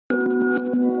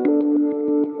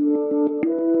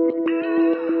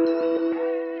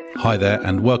Hi there,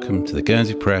 and welcome to the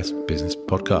Guernsey Press Business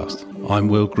Podcast. I'm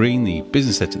Will Green, the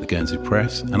business editor at the Guernsey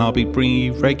Press, and I'll be bringing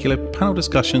you regular panel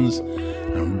discussions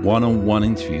and one-on-one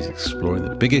interviews exploring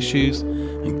the big issues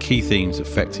and key themes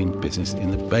affecting business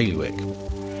in the bailiwick.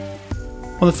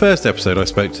 On the first episode, I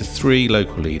spoke to three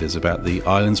local leaders about the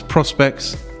island's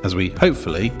prospects as we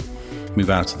hopefully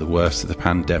move out of the worst of the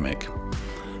pandemic,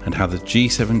 and how the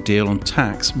G7 deal on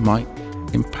tax might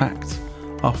impact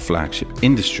our flagship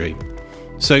industry.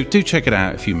 So do check it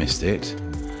out if you missed it.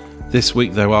 This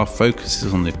week, though, our focus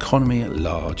is on the economy at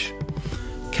large.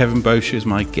 Kevin Bosher is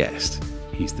my guest.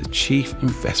 He's the Chief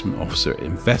Investment Officer at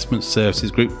Investment Services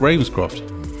Group Ravenscroft.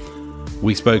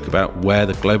 We spoke about where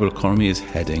the global economy is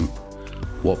heading,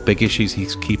 what big issues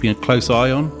he's keeping a close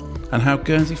eye on, and how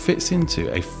Guernsey fits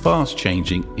into a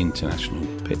fast-changing international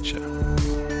picture.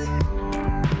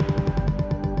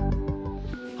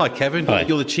 Hi Kevin, Hi.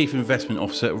 You're the Chief Investment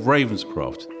Officer at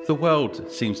Ravenscroft. The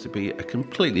world seems to be a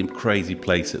completely crazy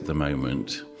place at the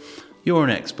moment. You're an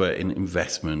expert in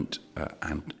investment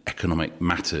and economic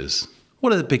matters.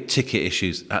 What are the big ticket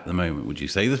issues at the moment, would you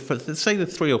say? Say the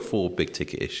three or four big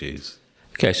ticket issues.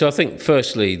 Okay, so I think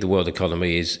firstly the world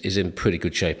economy is in pretty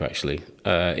good shape actually.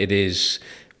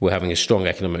 We're having a strong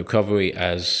economic recovery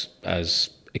as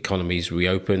economies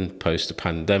reopen post the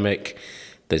pandemic.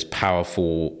 There's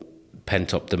powerful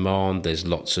pent-up demand, there's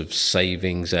lots of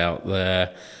savings out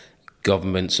there,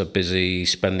 governments are busy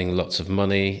spending lots of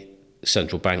money,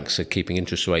 central banks are keeping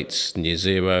interest rates near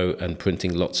zero and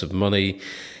printing lots of money,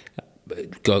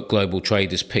 global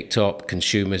trade has picked up,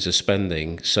 consumers are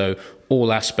spending, so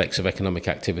all aspects of economic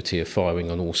activity are firing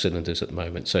on all cylinders at the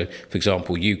moment. So, for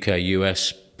example, UK,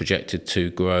 US projected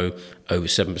to grow over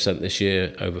 7% this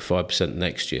year, over 5%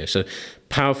 next year. So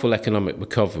powerful economic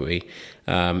recovery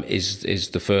is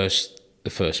the first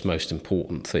most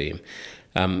important theme.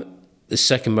 The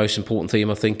second most important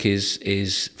theme, I think,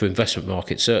 is for investment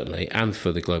markets certainly, and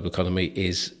for the global economy,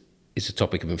 is the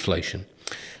topic of inflation.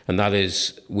 And that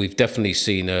is, we've definitely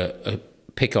seen a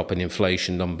pick-up in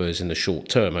inflation numbers in the short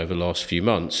term over the last few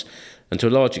months, and to a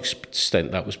large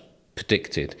extent that was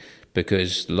predicted,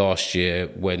 because last year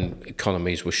when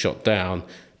economies were shut down,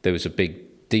 there was a big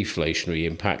deflationary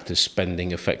impact as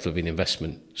spending effectively in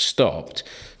investment stopped.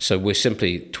 So we're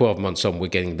simply 12 months on, we're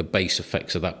getting the base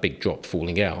effects of that big drop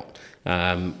falling out,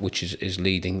 which is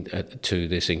leading to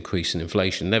this increase in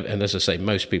inflation. And as I say,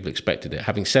 most people expected it.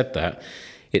 Having said that,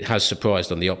 it has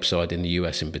surprised on the upside in the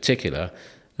US in particular.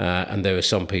 And there are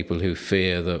some people who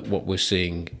fear that what we're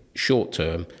seeing short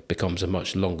term becomes a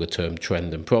much longer term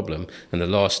trend and problem. And the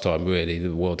last time really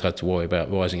the world had to worry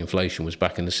about rising inflation was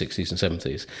back in the 60s and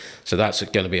 70s. So that's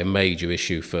going to be a major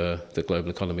issue for the global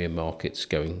economy and markets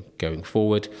going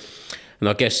forward. And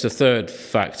I guess the third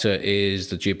factor is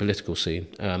the geopolitical scene.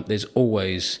 There's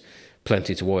always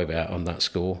plenty to worry about on that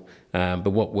score.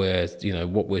 But what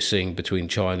we're seeing between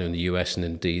China and the US, and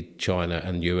indeed China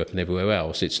and Europe and everywhere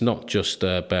else, it's not just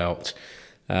about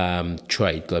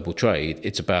trade, global trade.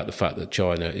 It's about the fact that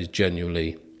China is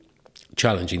genuinely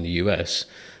challenging the US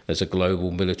as a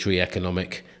global military,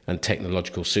 economic and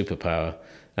technological superpower.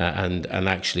 And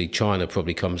actually China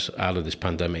probably comes out of this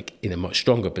pandemic in a much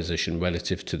stronger position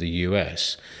relative to the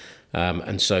US.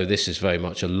 And so this is very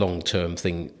much a long-term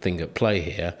thing at play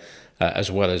here.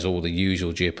 As well as all the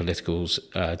usual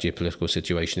geopolitical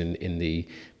situation in the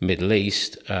Middle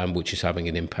East, which is having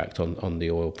an impact on the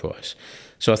oil price.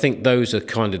 So I think those are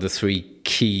kind of the three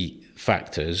key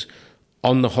factors.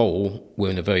 On the whole, we're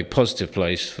in a very positive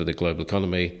place for the global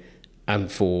economy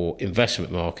and for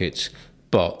investment markets,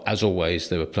 but as always,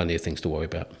 there are plenty of things to worry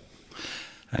about.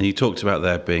 And you talked about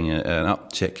there being an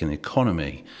uptick in the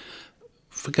economy.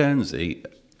 For Guernsey,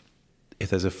 if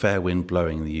there's a fair wind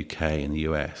blowing in the UK and the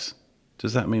US,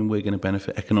 does that mean we're going to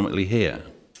benefit economically here?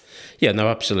 Yeah, no,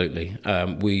 absolutely.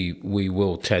 We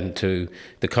will tend to,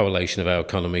 the correlation of our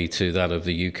economy to that of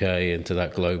the UK and to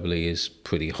that globally is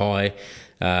pretty high.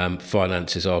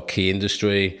 Finance is our key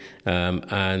industry,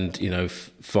 and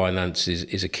finance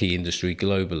is a key industry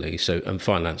globally. So, and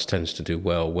finance tends to do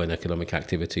well when economic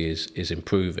activity is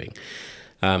improving.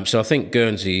 So I think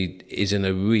Guernsey is in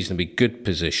a reasonably good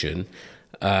position.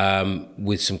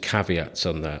 With some caveats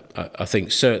on that. I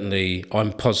think certainly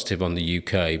I'm positive on the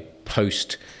UK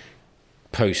post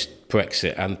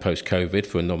Brexit and post COVID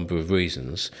for a number of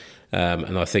reasons.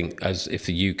 And I think if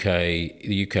the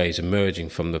UK is emerging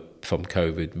from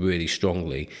COVID really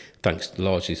strongly, thanks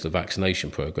largely to the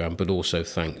vaccination programme, but also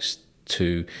thanks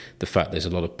to the fact there's a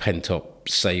lot of pent up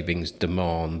savings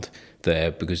demand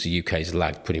there because the UK has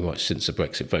lagged pretty much since the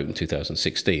Brexit vote in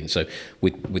 2016. So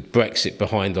with Brexit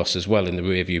behind us as well in the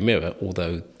rearview mirror,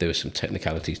 although there are some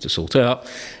technicalities to sort out,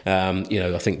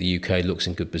 I think the UK looks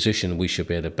in good position and we should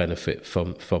be able to benefit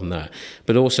from that.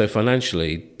 But also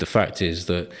financially, the fact is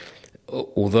that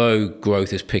although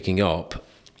growth is picking up,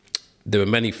 there are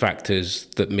many factors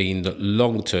that mean that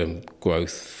long-term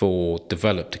growth for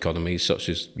developed economies such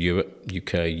as Europe,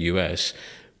 UK, US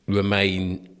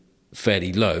remain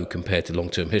fairly low compared to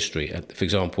long-term history. For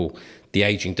example, the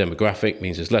ageing demographic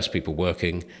means there's less people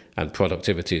working and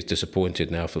productivity is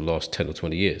disappointed now for the last 10 or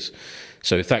 20 years.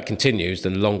 So if that continues,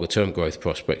 then longer-term growth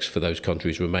prospects for those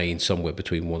countries remain somewhere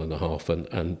between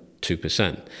 1.5% and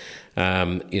 2%.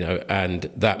 And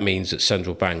that means that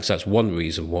central banks, that's one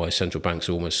reason why central banks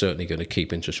are almost certainly going to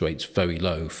keep interest rates very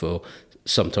low for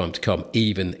some time to come,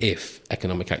 even if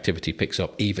economic activity picks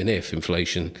up, even if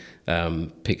inflation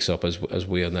picks up as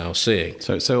we are now seeing.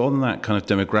 So on that kind of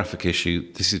demographic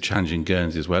issue, this is a challenge in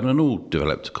Guernsey as well, and all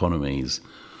developed economies.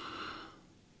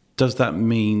 Does that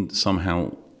mean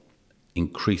somehow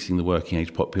increasing the working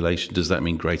age population? Does that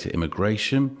mean greater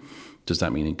immigration? Does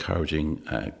that mean encouraging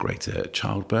greater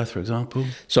childbirth, for example?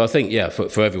 So I think,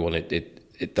 for everyone,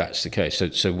 it that's the case.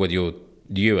 So whether you're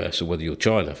the US or whether you're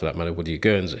China, for that matter, whether you're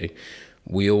Guernsey,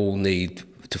 we all need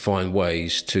to find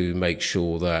ways to make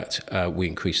sure that we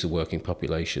increase the working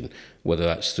population, whether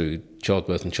that's through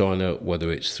childbirth in China,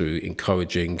 whether it's through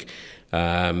encouraging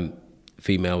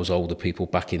females, older people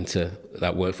back into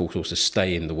that workforce or to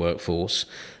stay in the workforce,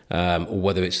 or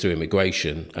whether it's through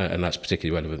immigration, and that's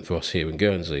particularly relevant for us here in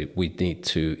Guernsey. We need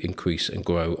to increase and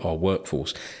grow our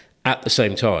workforce at the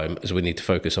same time as we need to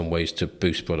focus on ways to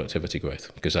boost productivity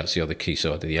growth, because that's the other key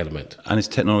side of the element. And is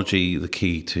technology the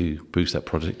key to boost that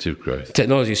productivity growth?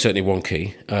 Technology is certainly one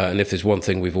key, and if there's one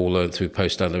thing we've all learned through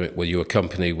post-pandemic, whether you're a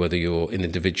company, whether you're an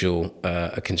individual,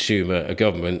 a consumer, a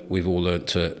government, we've all learned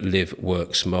to live,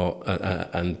 work smart,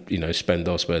 and spend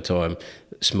our spare time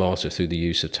smarter through the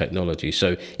use of technology.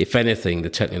 So if anything, the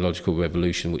technological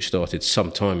revolution, which started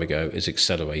some time ago, is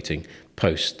accelerating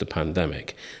post the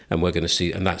pandemic, and we're going to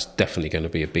see, and that's definitely going to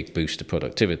be a big boost to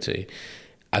productivity.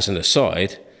 As an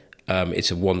aside,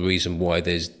 it's one reason why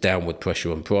there's downward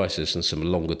pressure on prices and some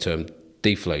longer term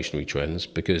deflationary trends,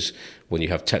 because when you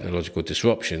have technological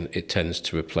disruption, it tends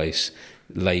to replace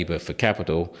labour for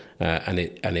capital, and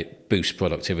it boosts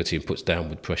productivity and puts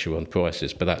downward pressure on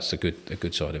prices. But that's a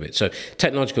good side of it. So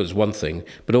technological is one thing,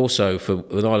 but also for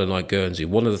an island like Guernsey,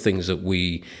 one of the things that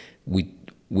we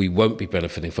won't be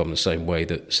benefiting from the same way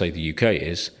that, say, the UK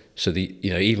is. So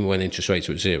even when interest rates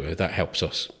are at zero, that helps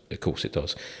us. Of course it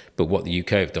does. But what the UK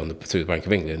have done through the Bank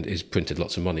of England is printed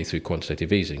lots of money through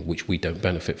quantitative easing, which we don't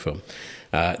benefit from.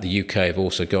 The UK have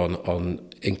also gone on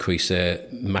increase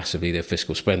massively their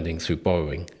fiscal spending through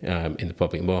borrowing in the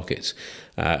public markets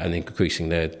and increasing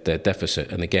their deficit.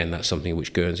 And again, that's something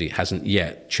which Guernsey hasn't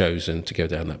yet chosen to go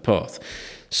down that path.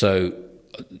 So,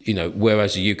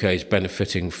 whereas the UK is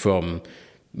benefiting from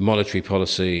monetary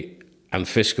policy and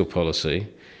fiscal policy,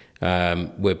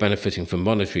 we're benefiting from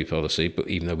monetary policy, but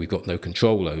even though we've got no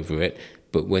control over it,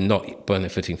 but we're not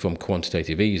benefiting from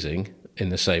quantitative easing in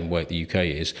the same way the UK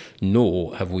is,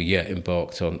 nor have we yet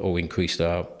embarked on or increased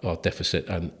our deficit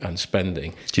and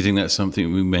spending. Do you think that's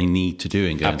something we may need to do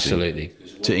in Guernsey? Absolutely.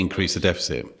 To increase the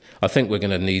deficit? I think we're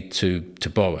going to need to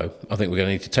borrow. I think we're going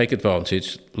to need to take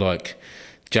advantage, like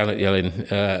Janet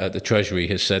Yellen at the Treasury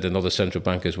has said, and other central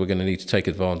bankers, we're going to need to take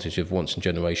advantage of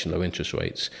once-in-generation low interest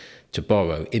rates to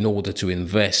borrow in order to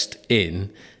invest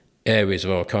in areas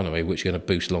of our economy which are going to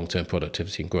boost long-term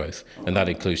productivity and growth. And that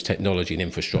includes technology and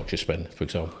infrastructure spend, for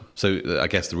example. So I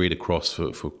guess the read across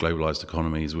for globalised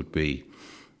economies would be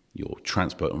your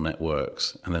transport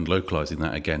networks, and then localising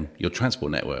that again, your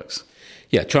transport networks.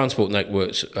 Yeah, transport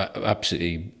networks are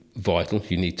absolutely vital.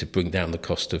 You need to bring down the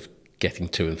cost of getting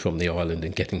to and from the island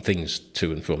and getting things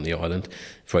to and from the island,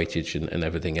 freightage and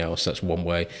everything else. That's one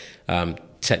way.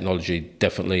 Technology,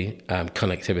 definitely.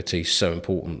 Connectivity is so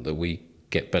important that we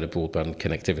get better broadband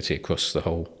connectivity across the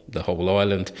whole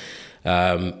island.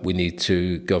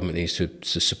 Government needs to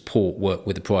support work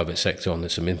with the private sector on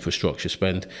some infrastructure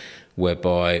spend,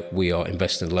 whereby we are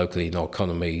investing locally in our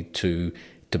economy to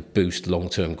boost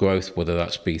long-term growth, whether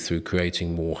that's be through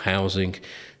creating more housing,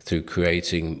 through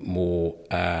creating more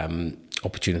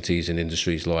opportunities in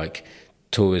industries like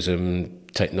tourism,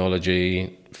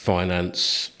 technology,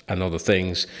 finance, and other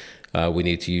things. We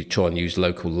need to try and use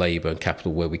local labour and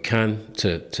capital where we can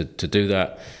to do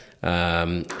that.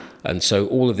 And so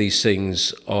all of these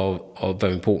things are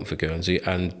very important for Guernsey,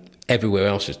 and everywhere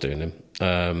else is doing them.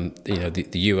 The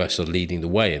US are leading the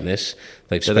way in this.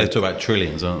 They talk about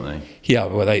trillions, aren't they? Yeah,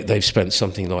 well, they've spent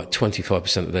something like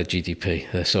 25% of their GDP,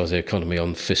 their size of their economy,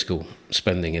 on fiscal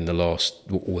spending in the last,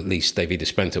 or at least they've either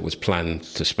spent it or was planned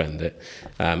to spend it.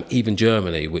 Even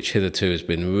Germany, which hitherto has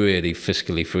been really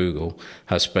fiscally frugal,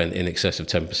 has spent in excess of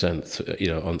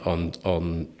 10%,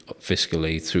 on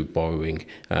fiscally through borrowing,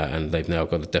 and they've now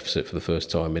got a deficit for the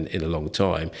first time in a long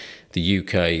time. The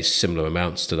UK is similar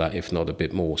amounts to that, if not a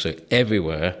bit more. So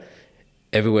everywhere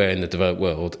in the developed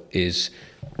world is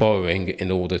borrowing in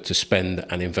order to spend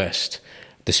and invest.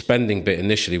 The spending bit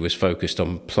initially was focused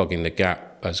on plugging the gap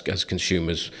as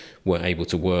consumers weren't able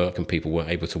to work and people weren't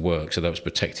able to work. So that was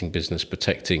protecting business,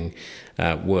 protecting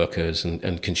workers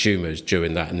and consumers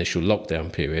during that initial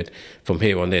lockdown period. From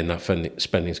here on in, that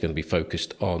spending is going to be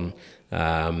focused on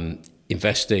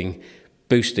investing,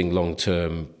 boosting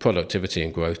long-term productivity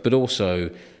and growth, but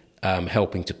also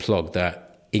helping to plug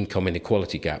that income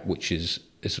inequality gap, which has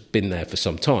been there for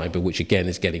some time, but which again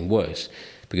is getting worse.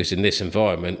 Because in this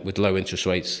environment, with low interest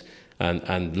rates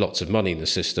and lots of money in the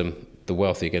system, the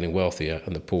wealthy are getting wealthier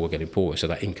and the poor are getting poorer. So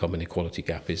that income inequality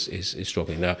gap is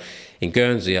struggling. Now, in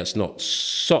Guernsey, that's not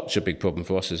such a big problem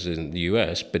for us as in the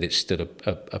US, but it's still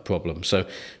a problem. So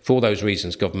for all those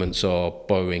reasons, governments are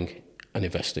borrowing and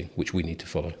investing, which we need to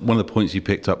follow. One of the points you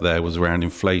picked up there was around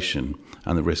inflation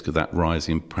and the risk of that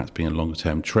rising, perhaps being a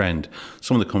longer-term trend.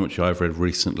 Some of the commentary I've read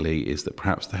recently is that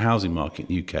perhaps the housing market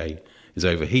in the UK is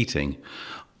overheating.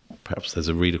 Perhaps there's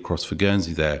a read across for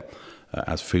Guernsey there,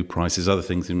 as food prices, other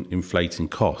things inflating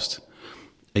cost.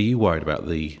 Are you worried about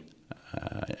the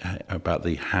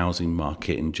housing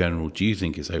market in general? Do you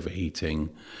think it's overheating?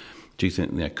 Do you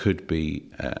think there could be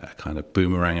a kind of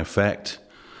boomerang effect?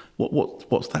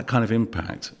 What's that kind of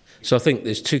impact? So I think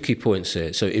there's two key points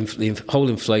here. So the whole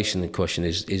inflation question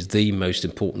is the most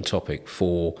important topic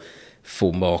for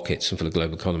markets and for the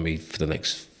global economy for the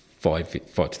next 5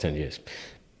 to 10 years.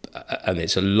 And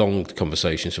it's a long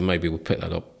conversation, so maybe we'll pick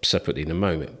that up separately in a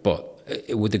moment. But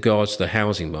with regards to the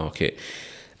housing market,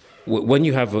 when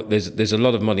you have there's a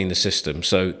lot of money in the system,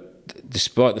 so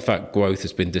despite the fact growth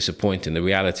has been disappointing, the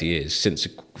reality is since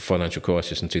the financial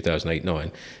crisis in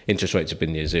 2008-9, interest rates have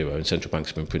been near zero and central banks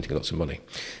have been printing lots of money.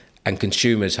 And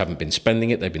consumers haven't been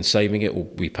spending it, they've been saving it or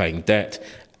repaying debt.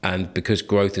 And because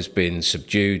growth has been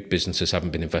subdued, businesses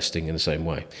haven't been investing in the same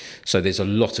way. So there's a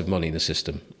lot of money in the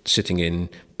system, sitting in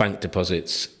bank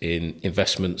deposits, in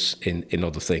investments, in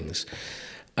other things.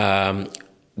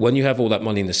 When you have all that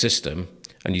money in the system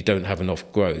and you don't have enough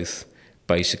growth,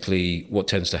 basically what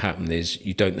tends to happen is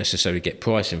you don't necessarily get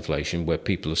price inflation where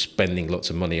people are spending lots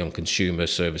of money on consumer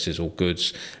services or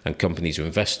goods and companies are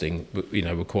investing,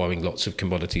 requiring lots of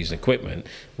commodities and equipment,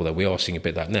 although we are seeing a bit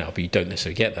of that now, but you don't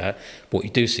necessarily get that. What you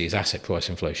do see is asset price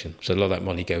inflation. So a lot of that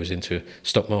money goes into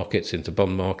stock markets, into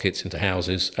bond markets, into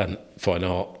houses and fine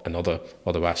art and other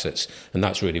assets. And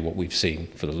that's really what we've seen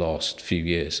for the last few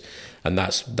years. And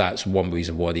that's one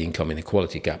reason why the income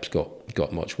inequality gap's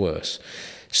got much worse.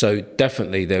 So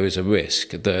definitely there is a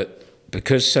risk that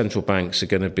because central banks are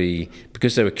going to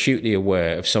because they're acutely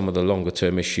aware of some of the longer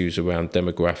term issues around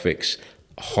demographics,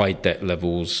 high debt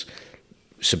levels,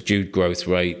 subdued growth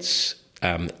rates,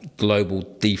 global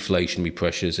deflationary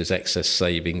pressures as excess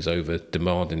savings over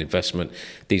demand and investment.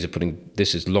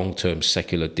 This is long-term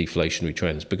secular deflationary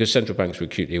trends. Because central banks are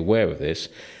acutely aware of this,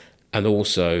 and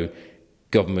also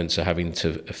governments are having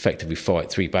to effectively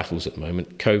fight three battles at the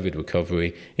moment: COVID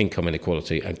recovery, income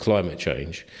inequality, and climate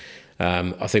change.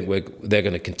 I think they're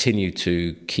going to continue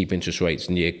to keep interest rates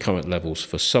near current levels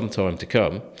for some time to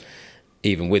come,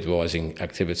 even with rising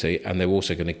activity, and they're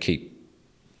also going to keep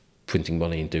printing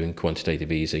money and doing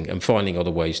quantitative easing and finding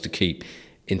other ways to keep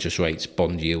interest rates,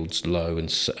 bond yields low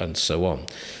and so on.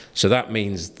 So that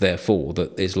means, therefore,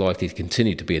 that there's likely to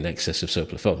continue to be an excess of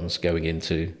surplus funds going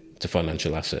into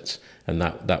financial assets, and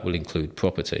that will include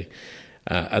property.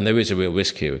 And there is a real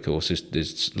risk here, of course.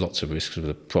 There's lots of risks with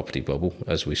the property bubble,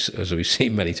 as we've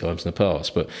seen many times in the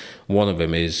past. But one of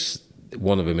them is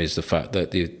the fact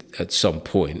that at some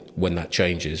point, when that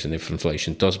changes and if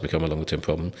inflation does become a longer-term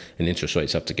problem and interest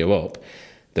rates have to go up,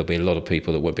 there'll be a lot of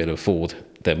people that won't be able to afford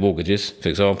their mortgages, for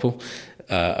example.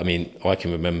 I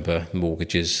can remember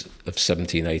mortgages of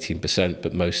 17-18%,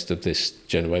 but most of this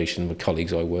generation, the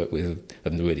colleagues I work with,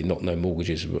 have really not known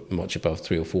mortgages much above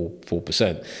 3 or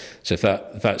 4%. So if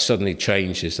that suddenly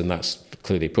changes, then that's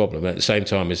clearly a problem. At the same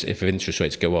time, as if interest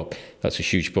rates go up, that's a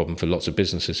huge problem for lots of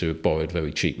businesses who have borrowed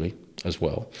very cheaply as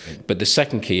well. But the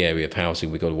second key area of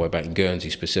housing we've got to worry about in Guernsey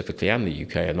specifically, and the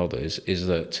UK and others, is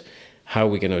that how are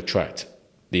we going to attract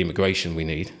the immigration we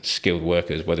need, skilled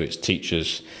workers, whether it's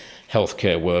teachers,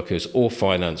 healthcare workers or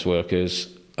finance workers,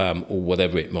 or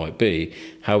whatever it might be.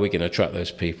 How are we going to attract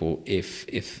those people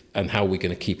and how are we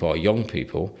going to keep our young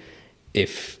people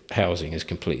if housing is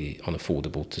completely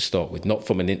unaffordable to start with? Not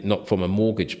from a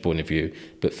mortgage point of view,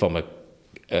 but from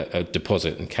a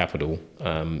deposit and capital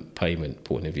payment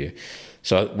point of view.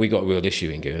 So we got a real issue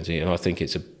in Guernsey, and I think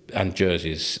and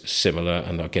Jersey is similar,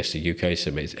 and I guess the UK is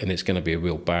similar, and it's going to be a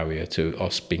real barrier to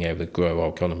us being able to grow our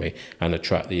economy and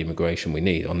attract the immigration we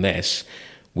need, unless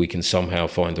we can somehow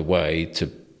find a way to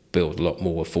build a lot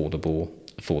more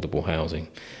affordable housing.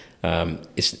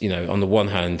 It's, on the one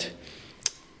hand,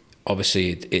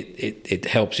 obviously it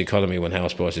helps the economy when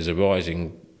house prices are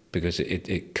rising, because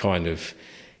it kind of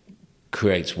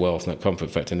creates wealth and that comfort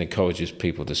effect and encourages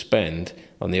people to spend.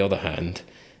 On the other hand,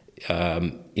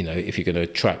 if you're going to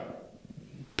attract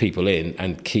people in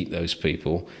and keep those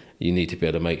people, you need to be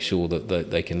able to make sure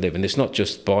that they can live. And it's not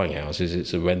just buying houses;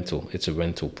 it's a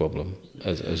rental problem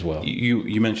as well.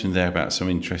 You mentioned there about some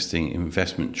interesting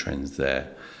investment trends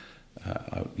there.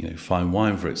 Fine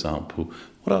wine, for example.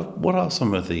 What are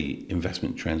some of the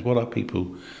investment trends? What are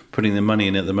people putting their money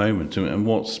in at the moment? And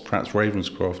what's perhaps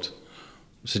Ravenscroft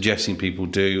suggesting people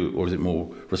do, or is it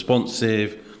more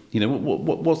responsive?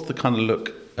 What's the kind of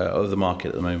look of the market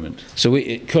at the moment? So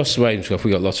across Ravenscroft,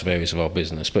 we've got lots of areas of our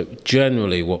business, but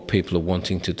generally what people are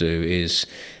wanting to do is,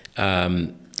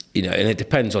 and it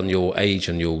depends on your age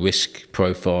and your risk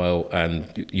profile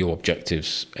and your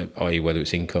objectives, i.e. whether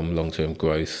it's income, long-term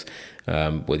growth,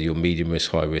 whether you're medium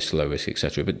risk, high risk, low risk,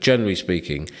 etc. But generally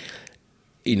speaking,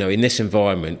 in this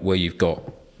environment where you've got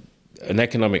an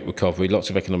economic recovery, lots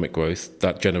of economic growth,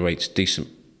 that generates decent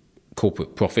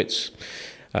corporate profits.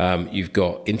 You've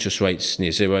got interest rates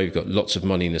near zero, you've got lots of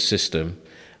money in the system,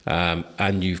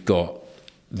 and you've got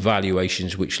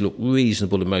valuations which look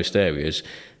reasonable in most areas.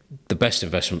 The best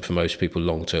investment for most people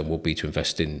long term will be to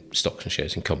invest in stocks and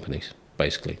shares in companies,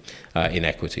 basically, in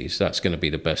equities. That's going to be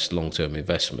the best long term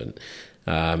investment.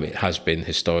 It has been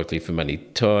historically for many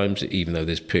times, even though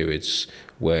there's periods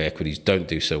where equities don't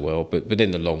do so well. But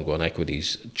in the long run,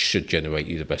 equities should generate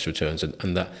you the best returns,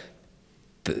 and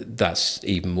that's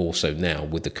even more so now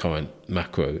with the current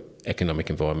macroeconomic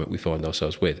environment we find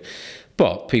ourselves with.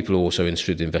 But people are also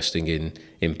interested in investing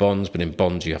in bonds, but in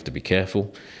bonds you have to be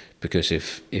careful, because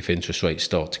if interest rates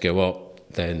start to go up,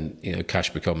 then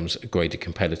cash becomes a greater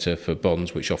competitor for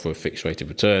bonds which offer a fixed rate of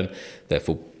return.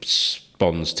 Therefore,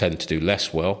 bonds tend to do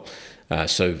less well.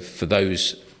 So for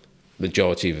those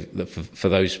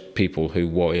people who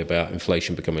worry about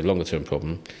inflation becoming a longer term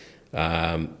problem,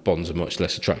 bonds are much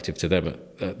less attractive to them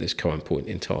at this current point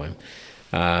in time.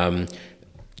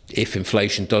 If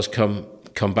inflation does come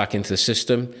back into the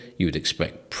system, you would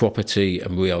expect property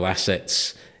and real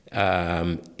assets,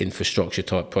 infrastructure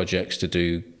type projects to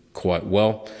do quite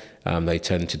well. They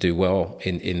tend to do well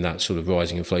in that sort of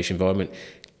rising inflation environment.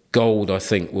 Gold, I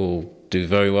think, will do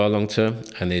very well long term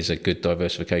and is a good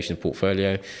diversification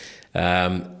portfolio.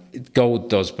 Gold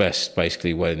does best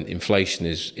basically when inflation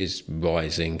is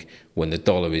rising, when the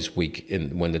dollar is weak,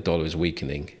 when the dollar is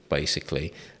weakening.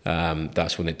 Basically,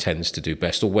 that's when it tends to do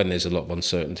best, or when there's a lot of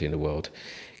uncertainty in the world.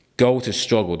 Gold has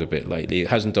struggled a bit lately. It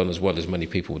hasn't done as well as many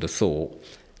people would have thought,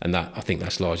 and I think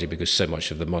that's largely because so much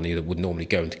of the money that would normally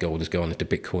go into gold has gone into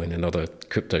Bitcoin and other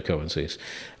cryptocurrencies.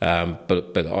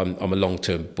 But I'm a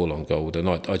long-term bull on gold, and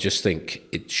I just think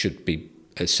it should be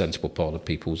a sensible part of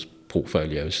people's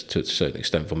portfolios to a certain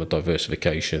extent, from a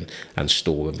diversification and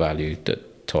store and value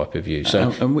type of view.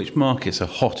 So, and which markets are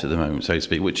hot at the moment, so to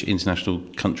speak? Which international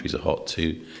countries are hot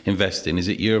to invest in? Is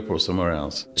it Europe or somewhere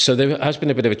else? So there has been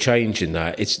a bit of a change in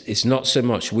that. It's not so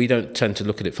much, we don't tend to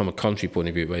look at it from a country point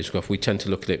of view at Ravenscroft. We tend to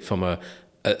look at it from a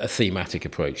thematic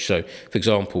approach. So, for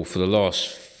example, for the last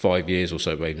 5 years or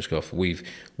so at Ravenscroft,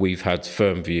 we've had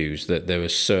firm views that there are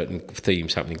certain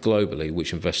themes happening globally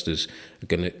which investors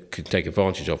can take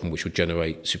advantage of and which will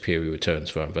generate superior returns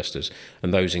for our investors.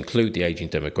 And those include the ageing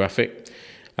demographic,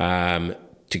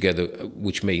 together,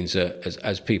 which means that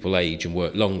as people age and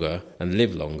work longer and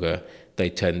live longer, they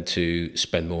tend to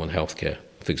spend more on healthcare,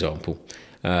 for example.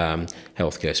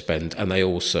 Healthcare spend, and they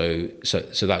also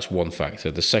so that's one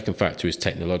factor. The second factor is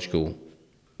technological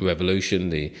revolution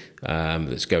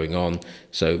that's going on.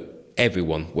 So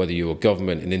everyone, whether you're a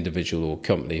government, an individual or a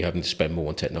company, having to spend more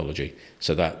on technology.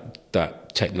 So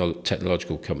that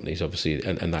technological companies obviously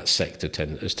and that sector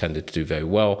has tended to do very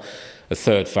well. A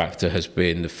third factor has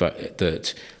been the fact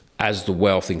that as the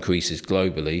wealth increases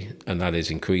globally, and that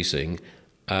is increasing,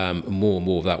 more and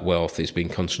more of that wealth is being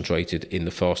concentrated in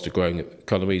the faster growing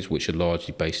economies, which are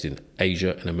largely based in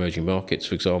Asia and emerging markets,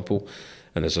 for example.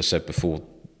 And as I said before,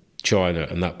 China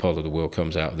and that part of the world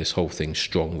comes out of this whole thing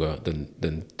stronger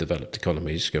than developed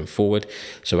economies going forward.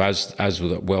 So as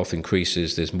wealth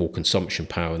increases, there's more consumption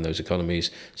power in those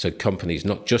economies. So companies,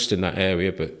 not just in that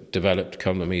area, but developed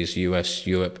economies, US,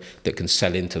 Europe, that can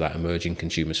sell into that emerging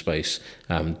consumer space,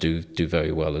 do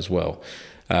very well as well.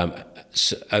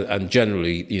 And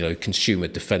generally, consumer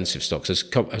defensive stocks,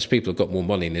 as people have got more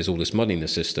money and there's all this money in the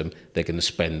system, they're going to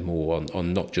spend more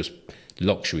on not just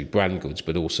luxury brand goods,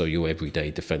 but also your everyday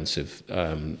defensive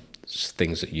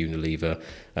things that Unilever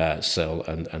sell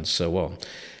and so on.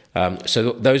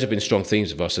 So those have been strong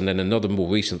themes of us. And then another more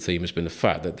recent theme has been the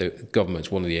fact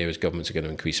that one of the areas governments are going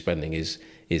to increase spending is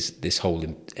this whole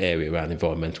area around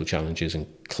environmental challenges and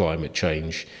climate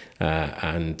change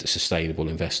and sustainable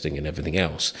investing and everything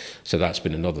else. So that's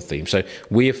been another theme. So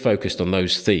we have focused on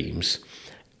those themes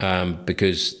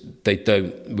because they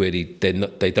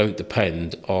don't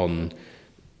depend on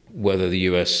whether the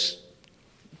US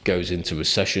goes into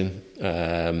recession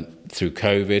through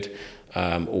COVID,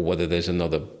 or whether there's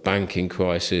another banking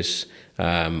crisis,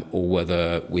 or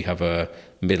whether we have a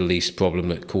Middle East problem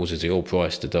that causes the oil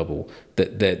price to double.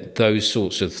 That those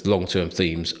sorts of long-term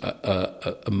themes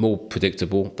are more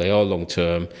predictable. They are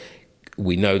long-term.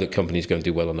 We know that companies are going to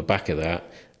do well on the back of that,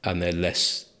 and they're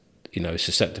less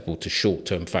susceptible to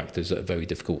short-term factors that are very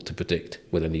difficult to predict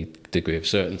with any degree of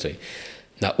certainty.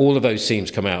 Now, all of those themes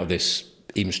come out of this,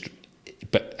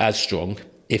 but as strong,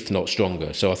 if not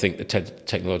stronger. So I think the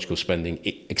technological spending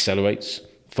accelerates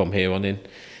from here on in.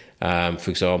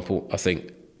 For example, I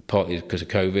think partly because of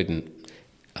COVID, and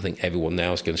I think everyone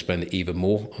now is going to spend even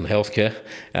more on healthcare.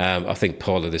 I think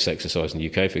part of this exercise in the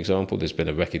UK, for example, there's been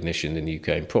a recognition in the UK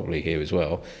and probably here as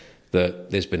well,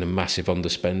 that there's been a massive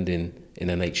underspending in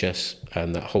NHS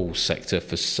and that whole sector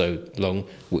for so long,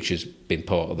 which has been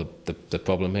part of the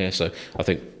problem here. So I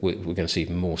think we're going to see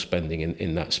even more spending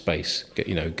in that space,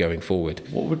 going forward.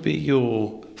 What would be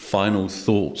your final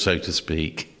thought, so to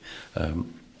speak,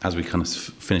 as we kind of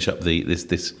finish up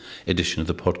this edition of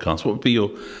the podcast? What would be your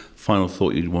final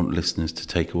thought you'd want listeners to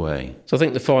take away? So I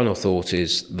think the final thought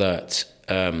is that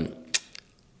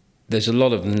there's a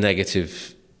lot of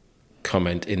negative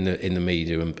comment in the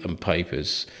media and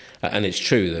papers, and it's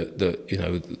true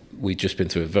that we've just been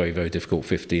through a very, very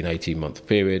difficult 18 month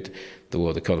period. The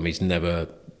world economy's never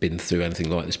been through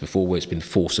anything like this before, where it's been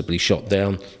forcibly shot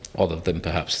down, other than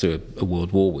perhaps through a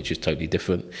world war, which is totally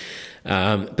different.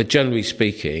 But generally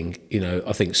speaking,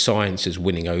 I think science is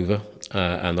winning over,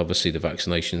 and obviously the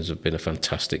vaccinations have been a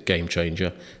fantastic game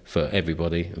changer for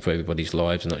everybody and for everybody's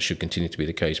lives, and that should continue to be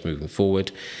the case moving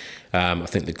forward. I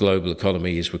think the global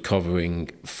economy is recovering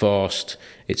fast.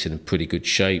 It's in pretty good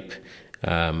shape.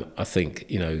 I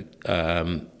think,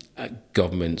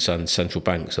 governments and central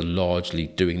banks are largely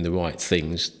doing the right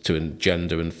things to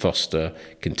engender and foster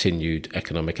continued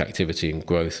economic activity and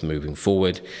growth moving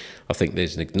forward. I think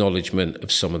there's an acknowledgement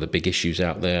of some of the big issues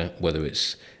out there, whether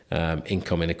it's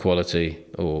income inequality,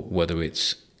 or whether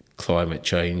it's climate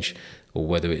change, or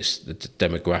whether it's the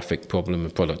demographic problem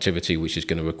and productivity, which is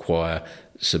going to require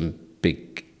some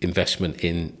big investment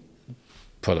in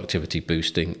productivity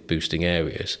boosting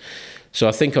areas. So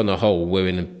I think on the whole we're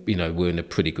in a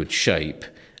pretty good shape,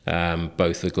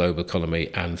 both the global economy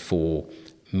and for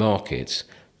markets.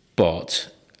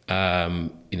 But I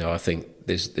think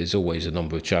there's always a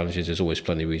number of challenges. There's always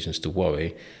plenty of reasons to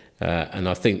worry, and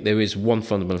I think there is one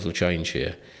fundamental change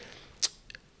here.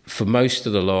 For most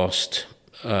of the last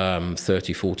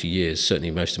 30, 40 years,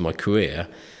 certainly most of my career,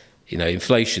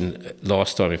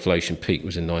 last time inflation peaked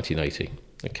was in 1980,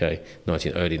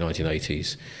 early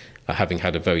 1980s, having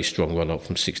had a very strong run-up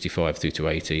from 65 through to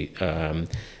 80.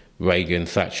 Reagan,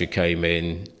 Thatcher came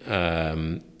in,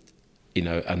 and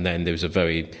then there was a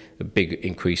big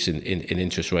increase in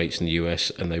interest rates in the US,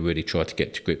 and they really tried to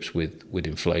get to grips with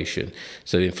inflation.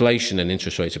 So inflation and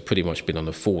interest rates have pretty much been on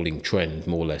a falling trend,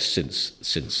 more or less,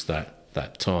 since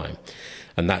that time.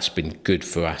 And that's been good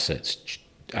for assets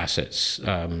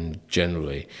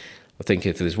generally. I think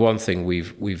if there's one thing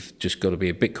we've just got to be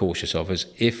a bit cautious of, is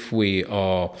if we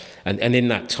are, and in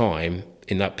that time,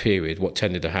 in that period, what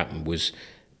tended to happen was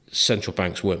central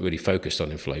banks weren't really focused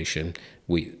on inflation.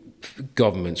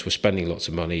 Governments were spending lots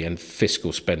of money, and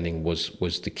fiscal spending was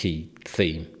the key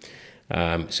theme.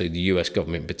 So the US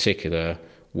government in particular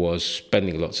was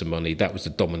spending lots of money. That was the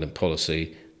dominant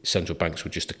policy. Central banks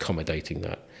were just accommodating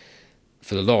that.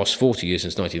 For the last 40 years,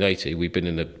 since 1980, we've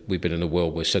been in a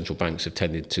world where central banks have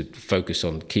tended to focus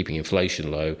on keeping inflation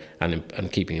low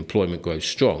and keeping employment growth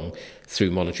strong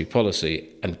through monetary policy,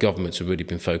 and governments have really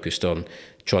been focused on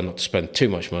trying not to spend too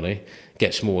much money,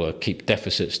 get smaller, keep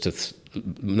deficits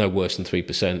no worse than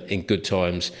 3%. In good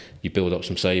times, you build up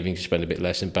some savings, you spend a bit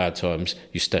less. In bad times,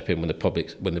 you step in when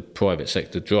the private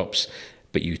sector drops,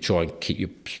 but you try and keep your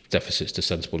deficits to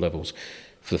sensible levels.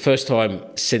 For the first time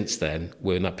since then,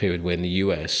 we're in that period where in the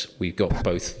US, we've got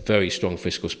both very strong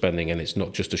fiscal spending, and it's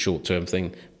not just a short-term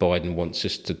thing. Biden wants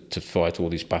us to fight all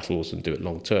these battles and do it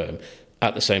long-term,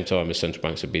 at the same time as central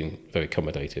banks have been very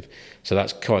accommodative. So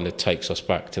that kind of takes us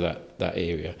back to that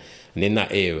area. And in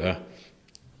that era,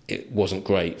 it wasn't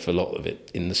great for a lot of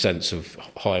it, in the sense of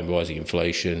high and rising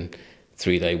inflation,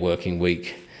 3-day working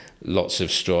week, lots of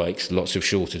strikes, lots of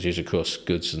shortages across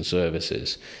goods and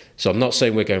services. So I'm not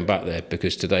saying we're going back there,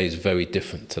 because today is very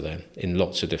different to then in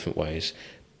lots of different ways.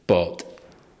 But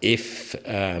if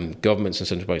governments and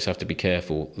central banks have to be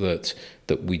careful that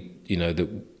we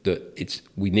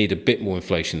need a bit more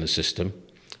inflation in the system,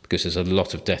 because there's a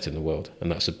lot of debt in the world,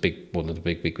 and that's one of the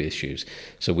big issues.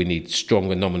 So we need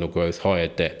stronger nominal growth, higher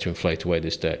debt to inflate away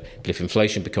this debt. But if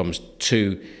inflation becomes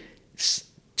too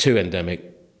endemic,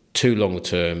 too long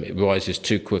term, it rises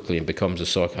too quickly and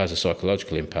has a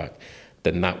psychological impact,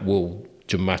 then that will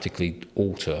dramatically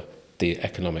alter the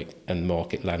economic and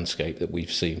market landscape that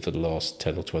we've seen for the last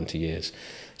 10 or 20 years.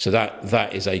 So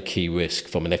that is a key risk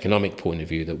from an economic point of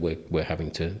view that we're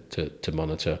having to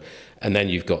monitor. And then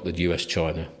you've got the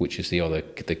US-China, which is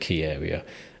the key area,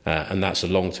 and that's a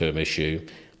long-term issue.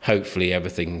 Hopefully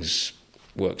everything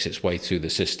works its way through the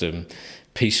system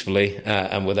peacefully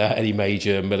and without any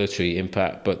major military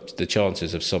impact, but the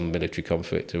chances of some military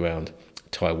conflict around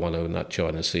Taiwan and that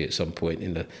China Sea at some point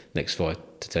in the next 5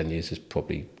 to 10 years is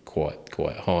probably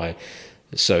quite high.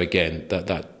 So again,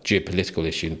 that geopolitical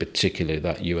issue, in particular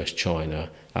that US-China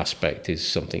aspect, is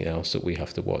something else that we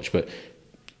have to watch. But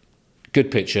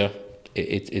good picture.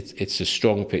 It's a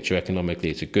strong picture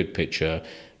economically. It's a good picture.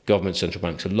 Government, central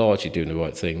banks are largely doing the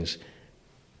right things,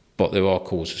 but there are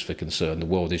causes for concern. The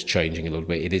world is changing a little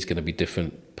bit. It is going to be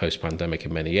different post-pandemic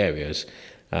in many areas.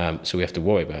 So we have to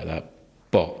worry about that.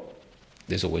 But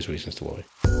there's always reasons to worry.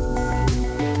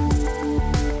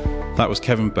 That was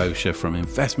Kevin Bosher from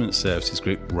investment services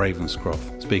group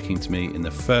Ravenscroft, speaking to me in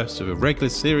the first of a regular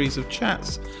series of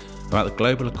chats about the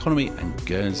global economy and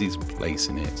Guernsey's place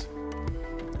in it.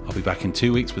 I'll be back in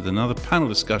 2 weeks with another panel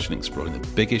discussion exploring the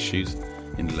big issues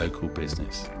in local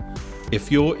business.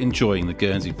 If you're enjoying the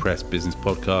Guernsey Press Business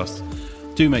Podcast,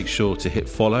 do make sure to hit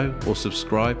follow or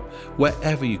subscribe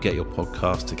wherever you get your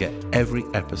podcast to get every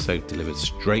episode delivered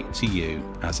straight to you.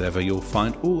 As ever, you'll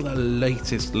find all the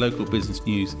latest local business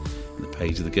news in the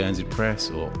page of the Guernsey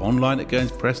Press or online at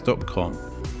guernseypress.com.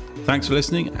 Thanks for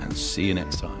listening, and see you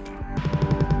next time.